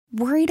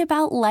Worried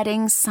about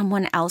letting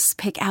someone else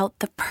pick out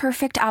the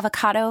perfect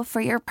avocado for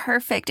your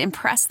perfect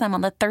impress them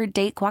on the third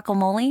date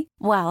guacamole?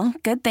 Well,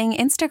 good thing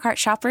Instacart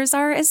shoppers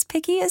are as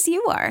picky as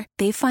you are.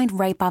 They find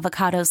ripe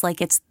avocados like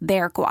it's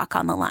their guac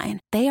on the line.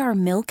 They are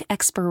milk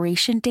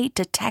expiration date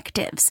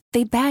detectives.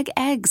 They bag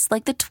eggs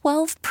like the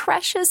 12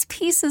 precious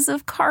pieces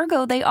of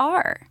cargo they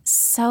are.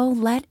 So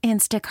let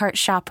Instacart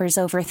shoppers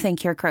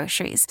overthink your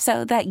groceries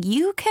so that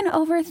you can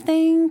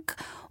overthink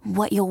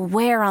what you'll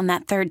wear on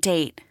that third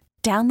date.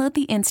 Download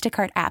the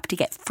Instacart app to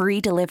get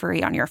free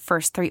delivery on your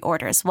first 3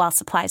 orders while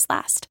supplies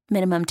last.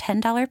 Minimum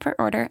 $10 per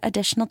order.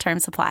 Additional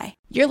terms apply.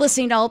 You're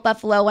listening to Old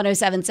Buffalo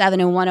 107.7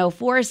 and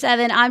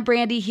 104.7. I'm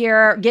Brandy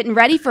here, getting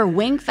ready for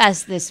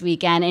WingFest this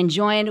weekend and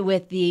joined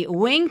with the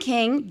Wing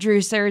King, Drew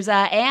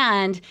Surza,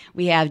 and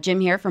we have Jim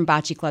here from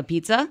Bocce Club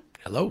Pizza.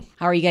 Hello.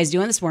 How are you guys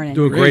doing this morning?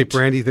 Doing great,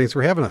 Brandy. Thanks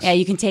for having us. Yeah,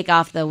 you can take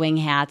off the wing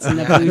hats and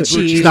the blue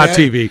cheese. It's not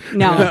TV.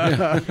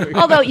 No.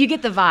 Although you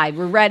get the vibe.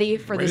 We're ready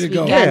for this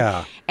weekend.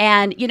 Yeah.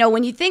 And, you know,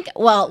 when I think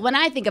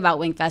about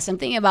WingFest, I'm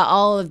thinking about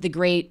all of the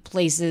great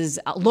places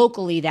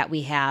locally that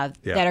we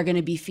have that are going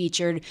to be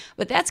featured.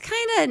 But that's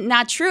kind of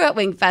not true at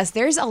WingFest.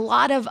 There's a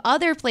lot of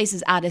other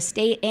places out of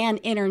state and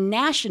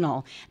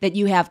international that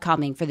you have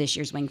coming for this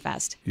year's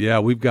WingFest. Yeah,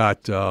 we've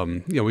got,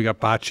 we got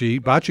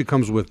Bocce. Bocce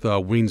comes with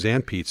wings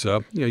and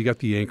pizza. You got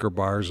the anchor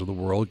bars of the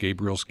world,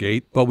 Gabriel's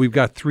Gate. But we've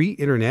got 3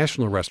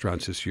 international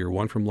restaurants this year,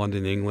 one from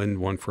London, England,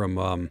 one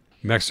from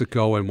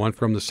Mexico, and one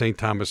from the St.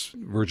 Thomas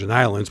Virgin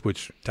Islands,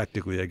 which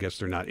technically I guess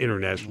they're not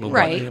international.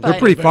 Right. They're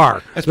pretty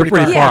far. That's they're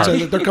pretty far. So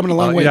they're coming a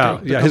long way.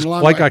 His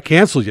flight got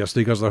canceled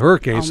yesterday because of the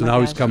hurricane, so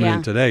now he's coming yeah.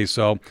 in today.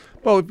 So,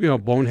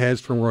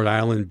 Boneheads from Rhode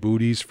Island,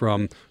 Booties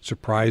from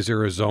Surprise,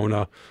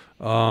 Arizona,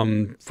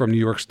 from New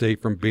York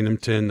State, from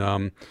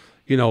Binghamton,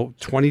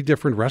 20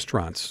 different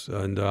restaurants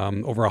and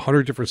over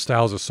 100 different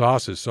styles of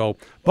sauces. So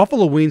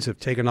buffalo wings have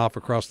taken off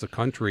across the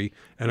country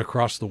and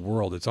across the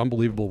world. It's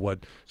unbelievable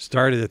what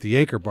started at the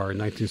Anchor Bar in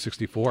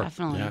 1964.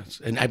 Definitely.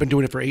 Yes. And I've been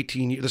doing it for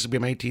 18 years. This will be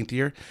my 18th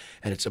year.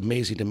 And it's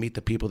amazing to meet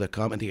the people that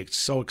come. And they get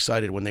so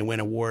excited when they win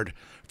an award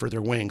for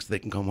their wings. They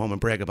can come home and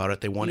brag about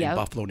it. They won in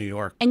Buffalo, New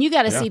York. And you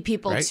got to see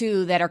people,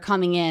 too, that are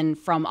coming in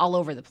from all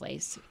over the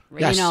place.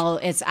 Yes.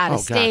 It's out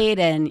of state.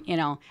 God.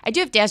 And, I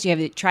do have to ask you,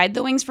 have you tried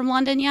the wings from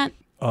London yet?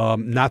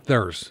 Not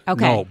theirs.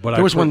 Okay. No, but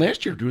there was one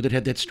last year, Drew, that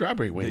had that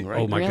strawberry wing, right?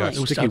 Oh, my Really?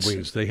 God. Sticky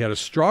wings. They had a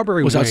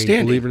strawberry wing.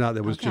 Outstanding. Believe it or not,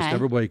 that was just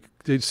everybody.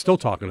 They're still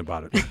talking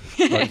about it.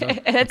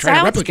 It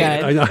sounds good.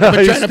 I know. I've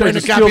been trying to bring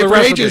a copy for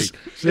ages.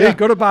 See,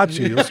 go to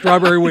Bocce. The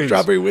strawberry wings.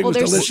 Strawberry wing was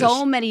there's delicious.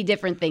 so many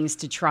different things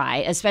to try,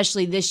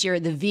 especially this year,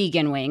 the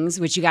vegan wings,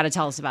 which you got to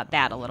tell us about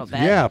that a little bit.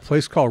 Yeah, a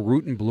place called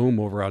Root and Bloom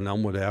over on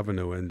Elmwood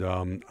Avenue.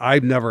 And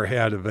I've never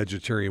had a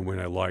vegetarian wing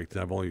I liked.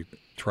 I've only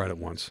tried it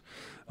once.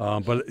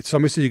 But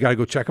somebody said you got to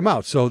go check them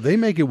out. So they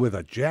make it with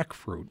a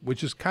jackfruit,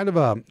 which is kind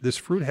of this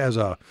fruit has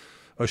a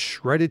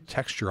shredded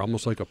texture,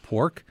 almost like a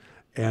pork,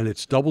 and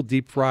it's double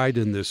deep fried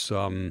in this,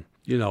 a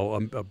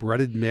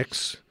breaded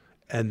mix.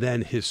 And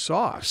then his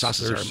sauce.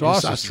 Their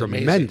sauce is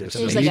tremendous.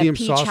 There's like a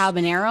peach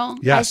habanero.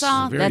 Yes,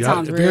 I saw. That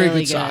sounds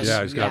really good. Sauce.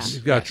 Yeah, he's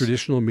got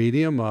traditional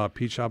medium,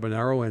 peach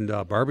habanero,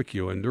 and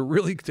barbecue, and they're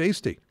really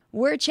tasty.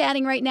 We're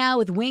chatting right now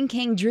with Wing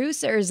King Drew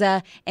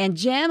Surza and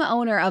Jim,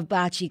 owner of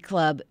Bocce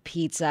Club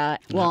Pizza.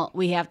 Well,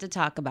 we have to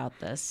talk about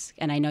this,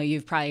 and I know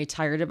you've probably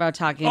tired about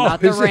talking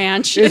about the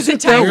ranch. Is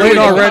it that late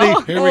already?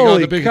 Here we go,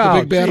 the big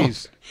battle.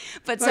 Geez.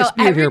 But nice so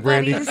being here,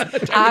 Brandy.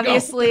 everybody's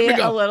obviously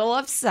a little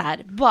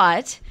upset,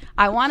 but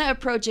I want to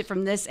approach it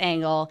from this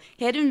angle.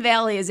 Hidden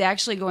Valley is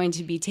actually going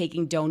to be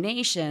taking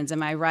donations,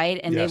 am I right?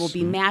 And they will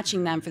be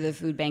matching them for the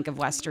Food Bank of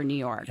Western New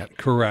York. Yep,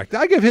 correct.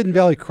 I give Hidden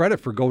Valley credit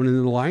for going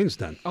into the Lion's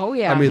Den. Oh,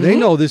 yeah. I mean, they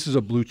know this is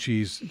a blue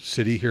cheese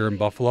city here in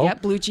Buffalo.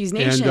 Yep, blue cheese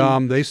nation.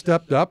 And they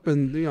stepped up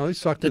and, they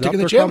sucked it up.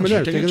 They're coming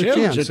in. taking the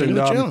challenge. They're taking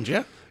the challenge,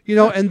 yeah.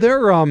 And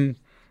they're,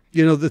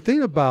 the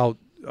thing about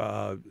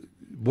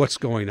what's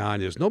going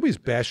on is nobody's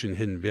bashing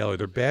Hidden Valley.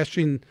 They're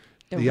bashing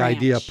the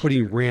idea of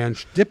putting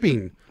ranch,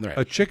 dipping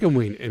a chicken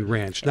wing in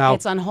ranch. Now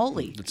it's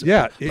unholy.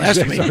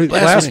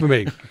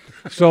 Blasphemy.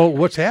 So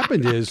what's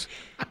happened is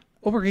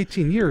over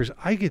 18 years,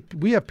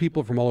 we have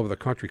people from all over the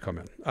country come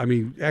in. I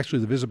mean, actually,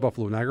 the Visit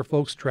Buffalo Niagara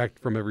folks tracked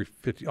from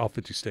all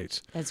 50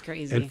 states. That's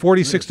crazy. And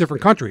 46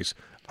 different countries.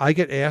 I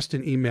get asked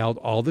and emailed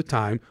all the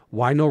time,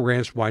 why no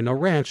ranch, why no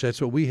ranch? That's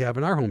what we have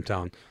in our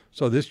hometown.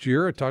 So this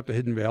year, I talked to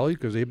Hidden Valley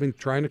because they've been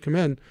trying to come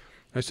in.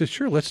 I said,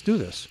 sure, let's do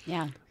this.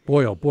 Yeah.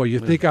 Boy, oh boy, you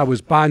think I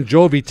was Bon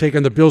Jovi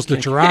taking the Bills to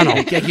Toronto.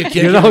 You can't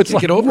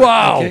get over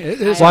wow.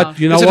 It is. But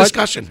you know it's what? A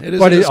discussion. It is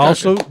but a it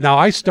discussion. also, now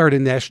I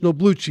started National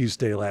Blue Cheese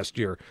Day last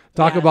year.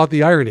 Talk about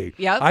the irony.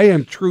 Yep. I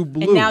am true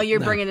blue. And now you're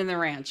bringing in the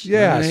ranch.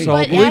 Yeah, so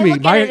but believe I me.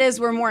 look at it as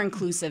we're more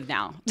inclusive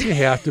now. You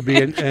have to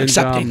be. And,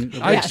 accepting.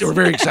 We're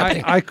very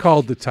accepting. I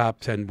called the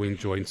top 10 wing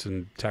joints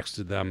and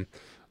texted them,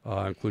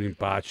 including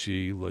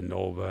Bocce,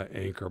 Lenova,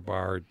 Anchor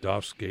Bar,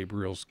 Duff's,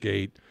 Gabriel's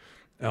Gate,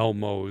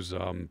 Elmo's,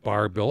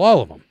 Bar Bill,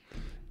 all of them.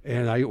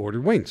 And I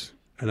ordered wings.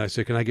 And I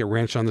said, can I get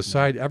ranch on the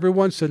side?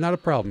 Everyone said, not a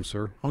problem,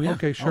 sir. Oh, yeah.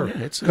 Okay, sure. Oh,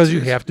 yeah. Because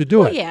you have to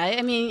do it. Yeah,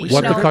 I mean,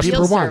 What the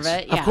customer wants.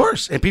 Of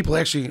course. And people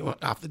actually,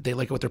 they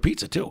like it with their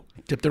pizza, too.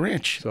 Dip the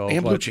ranch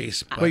and blue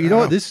cheese. But you know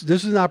what? This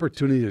is an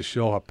opportunity to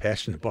show how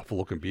passionate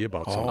Buffalo can be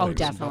about something. Oh,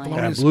 definitely.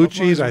 And blue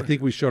cheese, I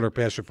think we showed our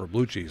passion for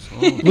blue cheese.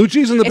 Blue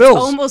cheese and the Bills.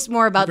 It's almost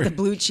more about the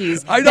blue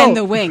cheese than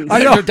the wings.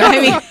 I know.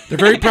 They're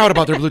very proud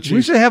about their blue cheese.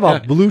 We should have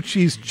a blue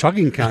cheese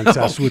chugging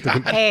contest with the.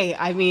 Hey,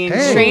 I mean,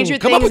 stranger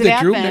come things up with it,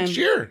 have Drew, happened. next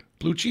year.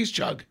 Blue cheese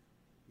chug.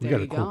 We got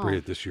to incorporate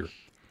it this year.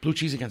 Blue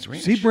cheese against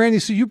ranch. See, Brandy,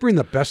 you bring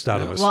the best out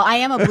of us. Well, I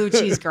am a blue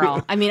cheese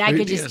girl. I mean, I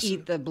could just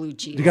eat the blue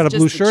cheese. You got a just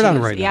blue the shirt on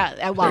cheese. right now.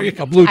 Yeah, well,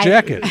 a blue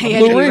jacket. I a had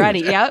blue to be ring. ready.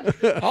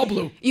 Yep. All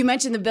blue. You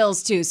mentioned the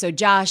Bills too. So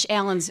Josh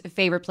Allen's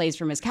favorite place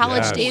from his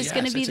college days is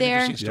going to be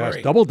there.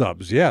 Yes, Double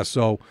Dubs. Yeah.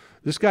 So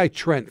this guy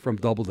Trent from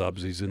Double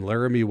Dubs, he's in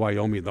Laramie,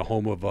 Wyoming, the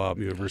home of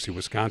University of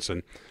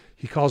Wisconsin.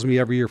 He calls me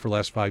every year for the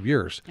last 5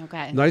 years.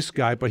 Okay. Nice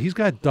guy, but he's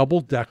got a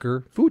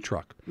double-decker food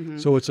truck. Mm-hmm.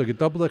 So it's like a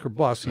double-decker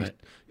bus. Right.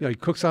 He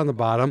cooks on the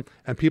bottom,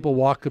 and people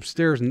walk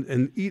upstairs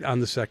and eat on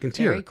the second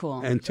tier. Very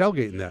cool. And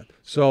tailgating that.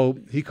 So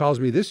he calls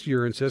me this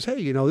year and says,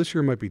 hey, this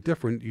year might be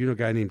different. You know a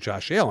guy named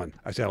Josh Allen.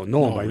 I said, I don't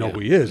know him, but I know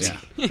who he is.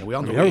 Yeah, we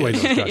all know everybody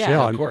knows Josh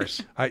Allen. Of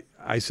course.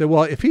 I said,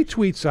 well, if he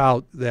tweets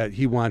out that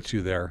he wants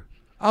you there,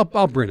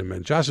 I'll bring him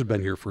in. Josh has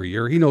been here for a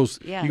year. He knows.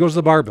 Yeah. He goes to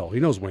the barbell. He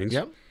knows wings.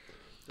 Yep.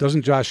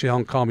 Doesn't Josh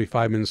Allen call me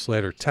 5 minutes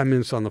later, 10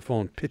 minutes on the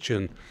phone,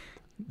 pitching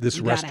this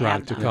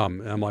restaurant to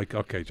come? And I'm like,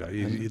 okay, Josh,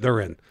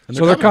 they're in.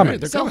 So they're coming.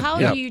 Right? So how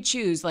do you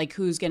choose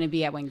who's going to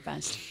be at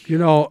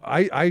WingFest?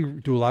 I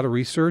do a lot of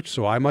research,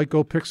 so I might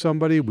go pick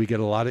somebody. We get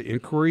a lot of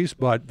inquiries,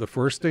 but the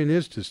first thing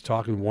is just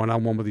talking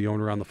one-on-one with the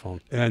owner on the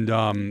phone. And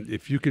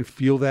if you can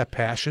feel that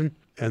passion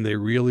and they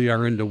really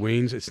are into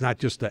wings, it's not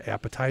just the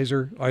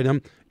appetizer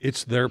item.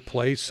 It's their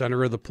place,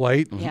 center of the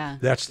plate. Yeah.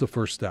 That's the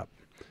first step.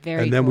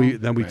 Very and then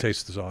cool. we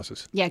taste the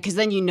sauces. Yeah, because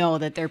then you know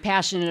that they're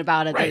passionate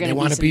about it. Right. They're They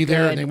want to be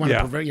there, good. and they want to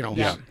provide,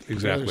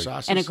 exactly.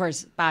 sauces. And of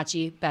course,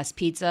 Bocce, best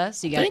pizza.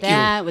 So you got Thank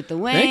that you. with the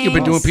wings. Thank you.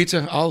 Been doing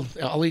pizza all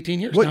 18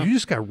 years What, now. you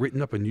just got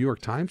written up in New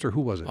York Times, or who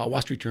was it? Wall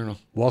Street Journal.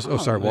 That's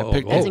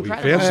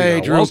incredible.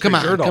 Hey, Drew, come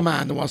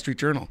on, the Wall Street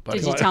Journal. Buddy.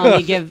 Did you tell them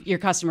to give your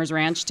customers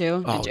ranch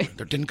too? Oh,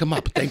 that didn't come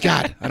up. Thank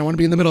God. I don't want to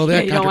be in the middle of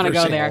that. You don't want to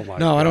go there. I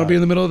don't want to be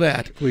in the middle of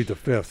that. Plead the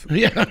fifth.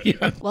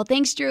 Yeah. Well,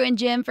 thanks, Drew and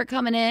Jim, for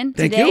coming in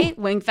Thank today. you.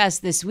 WingFest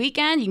this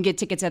weekend. You can get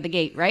tickets at the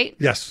gate, right?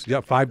 Yes.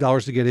 Yep.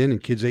 $5 to get in,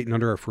 and kids 8 and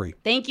under are free.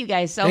 Thank you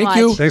guys so Thank much.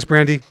 you. Thanks,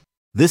 Brandy.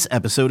 This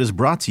episode is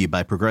brought to you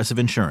by Progressive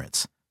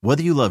Insurance.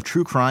 Whether you love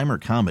true crime or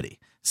comedy,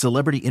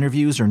 celebrity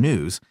interviews or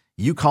news,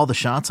 you call the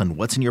shots on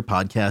what's in your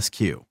podcast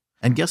queue.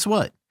 And guess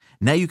what?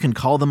 Now you can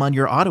call them on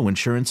your auto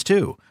insurance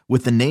too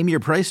with the Name Your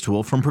Price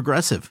tool from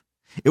Progressive.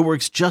 It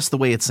works just the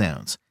way it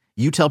sounds.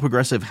 You tell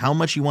Progressive how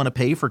much you want to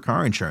pay for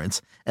car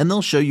insurance, and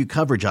they'll show you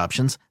coverage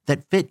options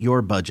that fit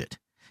your budget.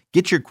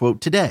 Get your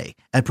quote today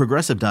at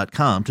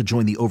Progressive.com to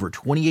join the over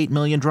 28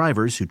 million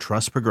drivers who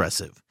trust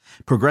Progressive.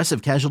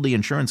 Progressive Casualty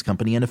Insurance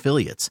Company and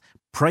Affiliates.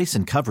 Price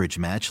and coverage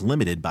match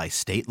limited by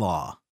state law.